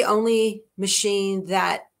embroidery only machine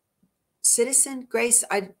that Citizen Grace?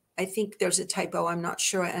 I think there's a typo. I'm not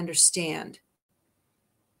sure I understand.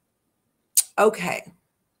 Okay.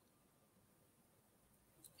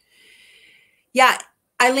 Yeah,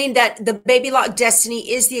 Eileen, that the Baby Lock Destiny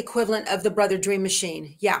is the equivalent of the Brother Dream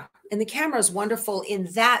machine. Yeah. And the camera is wonderful in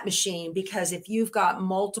that machine because if you've got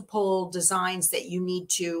multiple designs that you need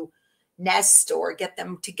to nest or get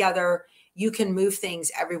them together, you can move things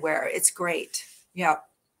everywhere. It's great. Yeah,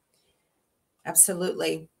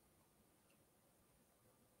 absolutely.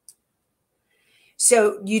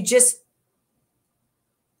 So you just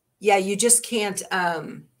can't,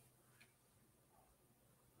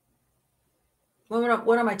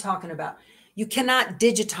 what am I talking about? You cannot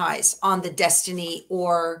digitize on the Destiny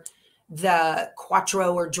or the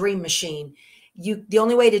Quattro or Dream machine. The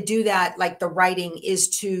only way to do that, like the writing, is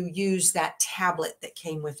to use that tablet that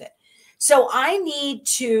came with it. So I need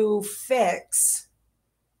to fix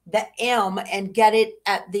the M and get it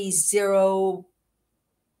at the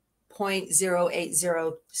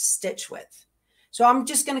 0.080 stitch width. So I'm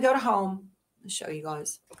just going to go to home and show you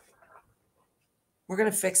guys. We're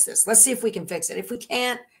going to fix this. Let's see if we can fix it. If we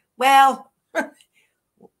can't, well,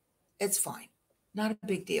 it's fine. Not a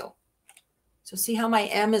big deal. So see how my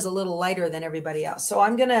M is a little lighter than everybody else. So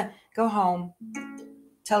I'm going to go home,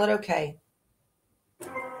 tell it okay.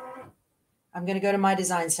 I'm going to go to my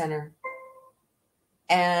design center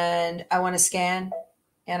and I want to scan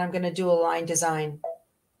and I'm going to do a line design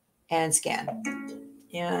and scan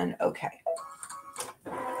and okay.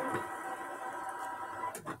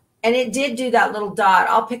 And it did do that little dot.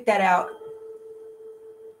 I'll pick that out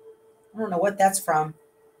I don't know what that's from.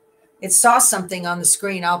 It saw something on the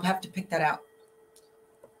screen. I'll have to pick that out.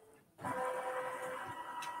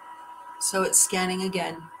 So it's scanning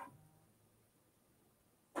again.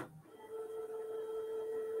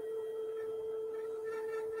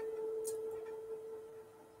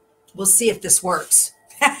 We'll see if this works.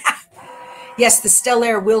 Yes, the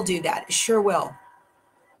Stellaire will do that. It sure will.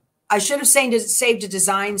 I should have saved a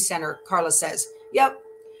design center, Carla says. Yep,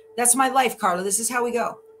 that's my life, Carla. This is how we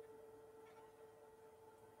go.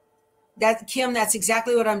 Kim, that's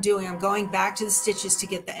exactly what I'm doing. I'm going back to the stitches to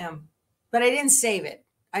get the M. But I didn't save it.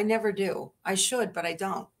 I never do. I should, but I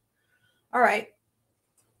don't. All right.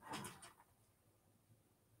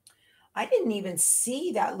 I didn't even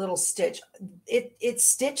see that little stitch. It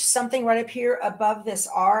stitched something right up here above this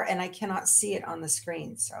R, and I cannot see it on the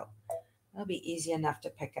screen. So that'll be easy enough to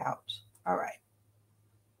pick out. All right.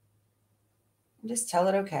 Just tell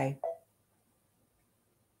it okay.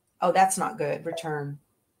 Oh, that's not good. Return.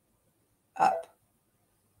 Up.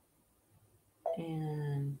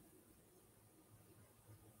 And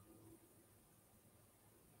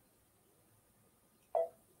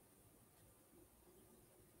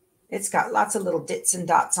it's got lots of little dits and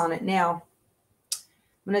dots on it now.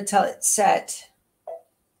 I'm going to tell it set.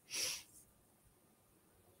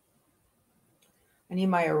 I need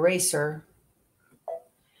my eraser.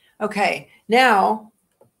 Okay, now,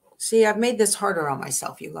 see, I've made this harder on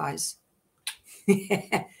myself, you guys.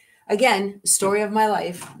 Again, story of my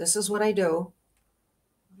life. This is what I do.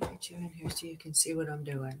 I'll get you in here so you can see what I'm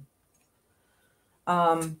doing.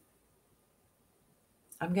 I'm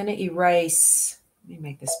going to erase. Let me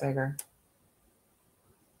make this bigger.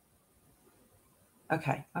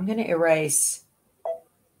 Okay, I'm going to erase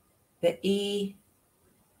the E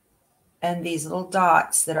and these little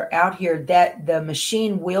dots that are out here that the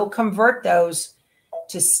machine will convert those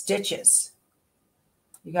to stitches.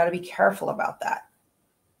 You got to be careful about that.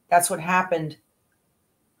 That's what happened.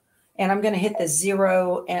 And I'm going to hit the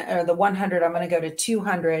 0 or the 100. I'm going to go to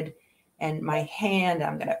 200, and my hand,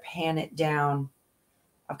 I'm going to pan it down.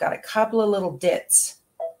 I've got a couple of little dits.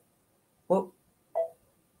 Whoop.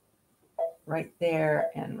 Right there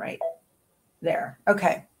and right there.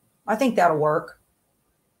 Okay. I think that'll work.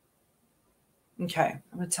 Okay.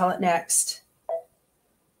 I'm going to tell it next.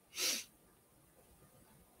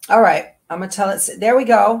 All right. I'm going to tell it. There we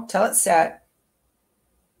go. Tell it set.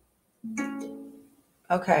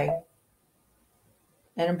 Okay.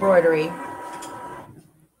 And embroidery.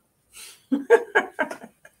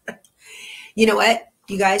 You know what,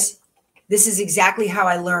 you guys? This is exactly how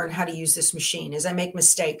I learn how to use this machine, is I make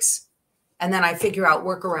mistakes and then I figure out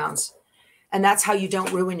workarounds. And that's how you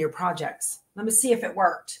don't ruin your projects. Let me see if it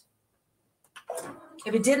worked.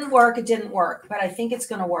 If it didn't work, it didn't work, but I think it's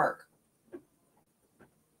going to work.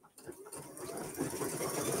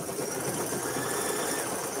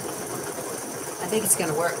 I think it's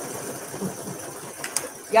going to work.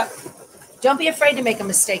 Yep. Don't be afraid to make a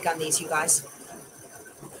mistake on these, you guys.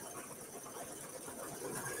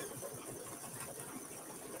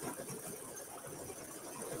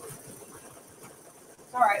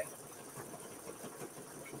 All right.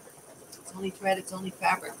 It's only thread, it's only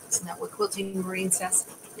fabric. Isn't that what Quilting Marine says?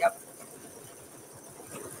 Yep.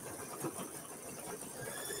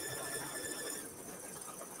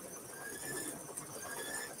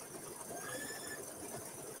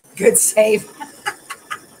 Good save.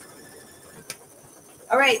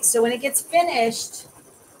 All right, so when it gets finished,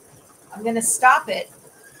 I'm going to stop it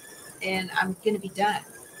and I'm going to be done.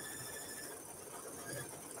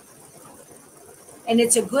 And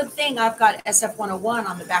it's a good thing I've got SF101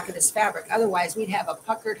 on the back of this fabric. Otherwise, we'd have a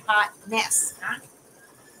puckered hot mess. Huh?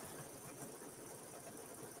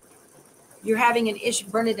 You're having an issue,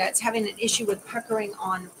 Bernadette's having an issue with puckering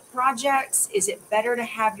on projects. Is it better to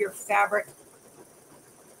have your fabric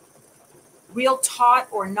real taut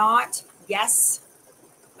or not? Yes.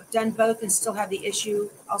 I've done both and still have the issue.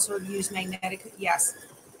 Also use magnetic. Yes.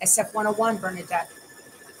 SF101, Bernadette.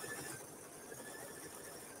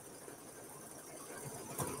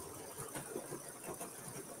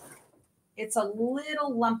 It's a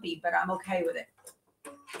little lumpy, but I'm okay with it.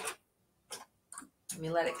 Let me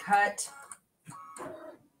let it cut.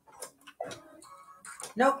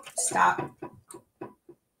 Nope, stop.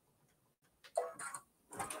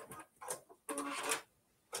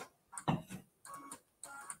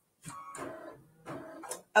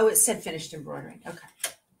 Oh, it said finished embroidering. Okay.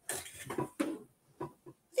 I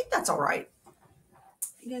think that's all right.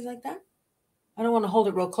 You guys like that? I don't want to hold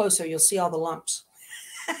it real close so you'll see all the lumps.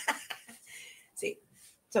 See,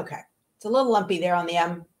 it's okay. It's a little lumpy there on the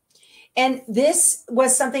M. And this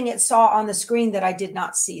was something it saw on the screen that I did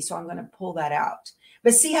not see, so I'm going to pull that out.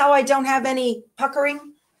 But see how I don't have any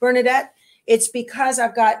puckering, Bernadette? It's because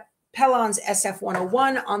I've got Pellon's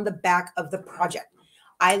SF101 on the back of the project.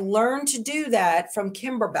 I learned to do that from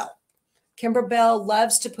Kimberbell. Kimberbell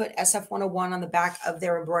loves to put SF101 on the back of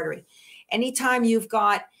their embroidery. Anytime you've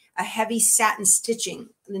got a heavy satin stitching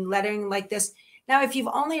and lettering like this. Now, if you've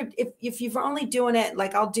only doing it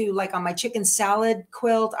like I'll do like on my chicken salad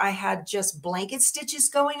quilt, I had just blanket stitches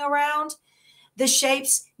going around the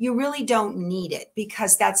shapes. You really don't need it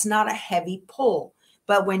because that's not a heavy pull.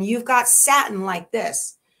 But when you've got satin like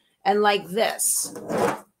this and like this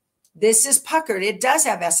is puckered. It does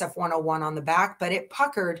have SF101 on the back, but it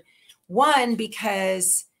puckered, one,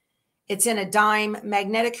 because it's in a dime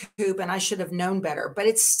magnetic hoop and I should have known better, but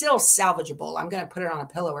it's still salvageable. I'm going to put it on a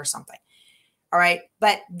pillow or something. All right.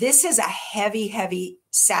 But this is a heavy, heavy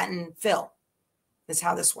satin fill. That's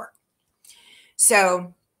how this works.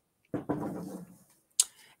 So,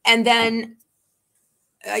 and then,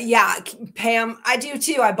 yeah, Pam, I do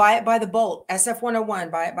too. I buy it by the bolt.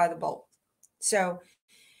 SF101, buy it by the bolt. So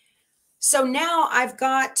now I've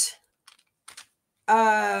got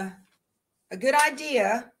a good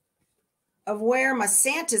idea of where my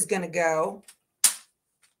Santa's going to go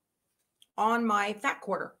on my fat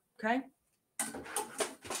quarter. Okay.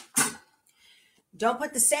 Don't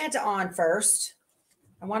put the Santa on first.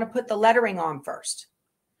 I want to put the lettering on first.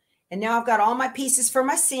 And now I've got all my pieces for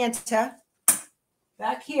my Santa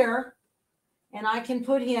back here, and I can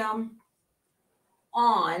put him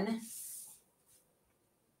on.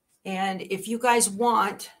 And if you guys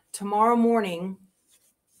want, tomorrow morning,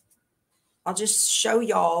 I'll just show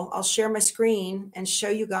y'all. I'll share my screen and show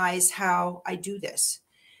you guys how I do this.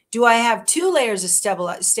 Do I have 2 layers of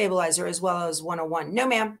stabilizer as well as 101? No,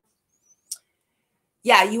 ma'am.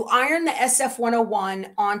 Yeah, you iron the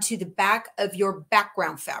SF101 onto the back of your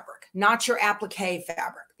background fabric, not your applique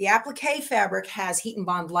fabric. The applique fabric has heat and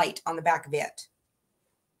bond light on the back of it.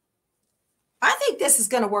 I think this is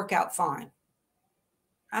going to work out fine.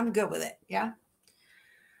 I'm good with it. Yeah.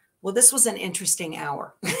 Well, this was an interesting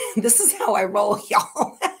hour. This is how I roll,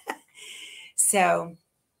 y'all. So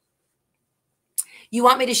you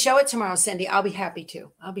want me to show it tomorrow, Cindy? I'll be happy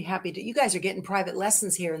to. I'll be happy to. You guys are getting private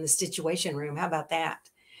lessons here in the Stitchuation room. How about that?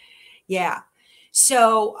 Yeah.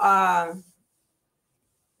 So,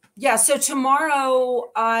 yeah. So tomorrow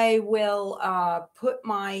I will put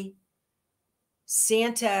my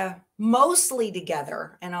Santa mostly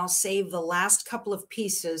together, and I'll save the last couple of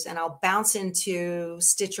pieces, and I'll bounce into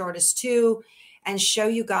Stitch Artist 2 and show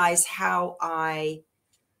you guys how I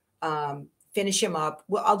finish him up.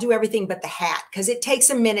 Well, I'll do everything but the hat because it takes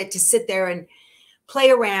a minute to sit there and play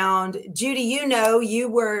around. Judy, you know, you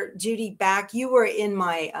were in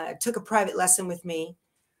my, took a private lesson with me.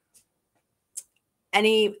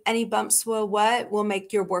 Any bumps will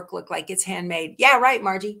make your work look like it's handmade. Yeah, right,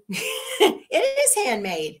 Margie. It is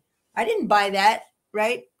handmade. I didn't buy that,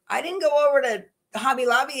 right? I didn't go over to Hobby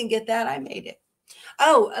Lobby and get that. I made it.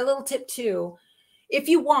 Oh, a little tip too. If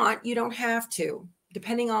you want, you don't have to,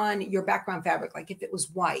 depending on your background fabric, like if it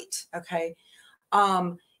was white, okay?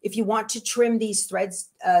 If you want to trim these threads,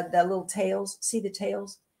 the little tails, see the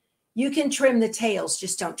tails? You can trim the tails,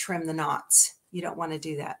 just don't trim the knots. You don't want to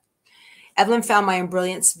do that. Evelyn found my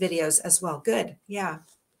Brilliance videos as well. Good. Yeah.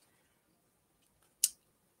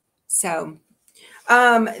 So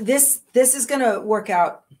this is going to work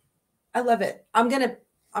out. I love it. I'm going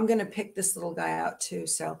to pick this little guy out too.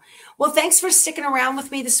 So, well, thanks for sticking around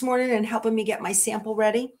with me this morning and helping me get my sample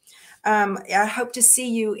ready. I hope to see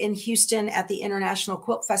you in Houston at the International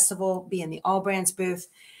Quilt Festival, be in the All Brands booth.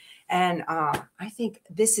 And I think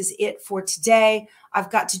this is it for today. I've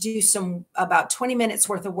got to do about 20 minutes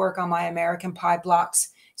worth of work on my American Pie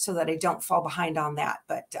blocks so that I don't fall behind on that.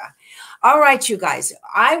 But all right, you guys,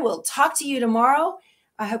 I will talk to you tomorrow.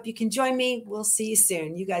 I hope you can join me. We'll see you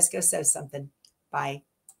soon. You guys go sew something. Bye.